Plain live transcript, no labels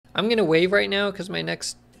I'm gonna wave right now because my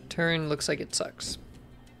next turn looks like it sucks.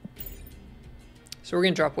 So we're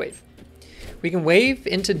gonna drop wave. We can wave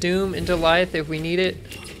into Doom, into Alioth if we need it.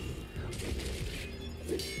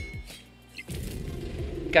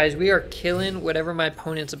 Guys, we are killing whatever my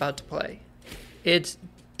opponent's about to play. It's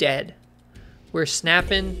dead. We're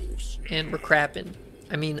snapping and we're crapping.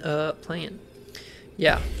 I mean, playing.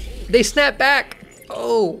 Yeah. They snap back!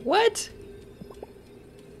 Oh, what?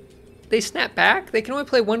 They snap back? They can only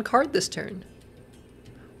play one card this turn.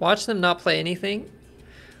 Watch them not play anything.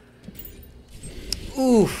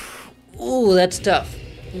 Oof. Ooh, that's tough.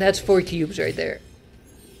 That's 4 cubes right there.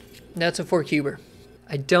 That's a 4 cuber.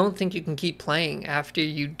 I don't think you can keep playing after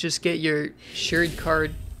you just get your Shuri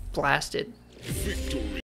card blasted.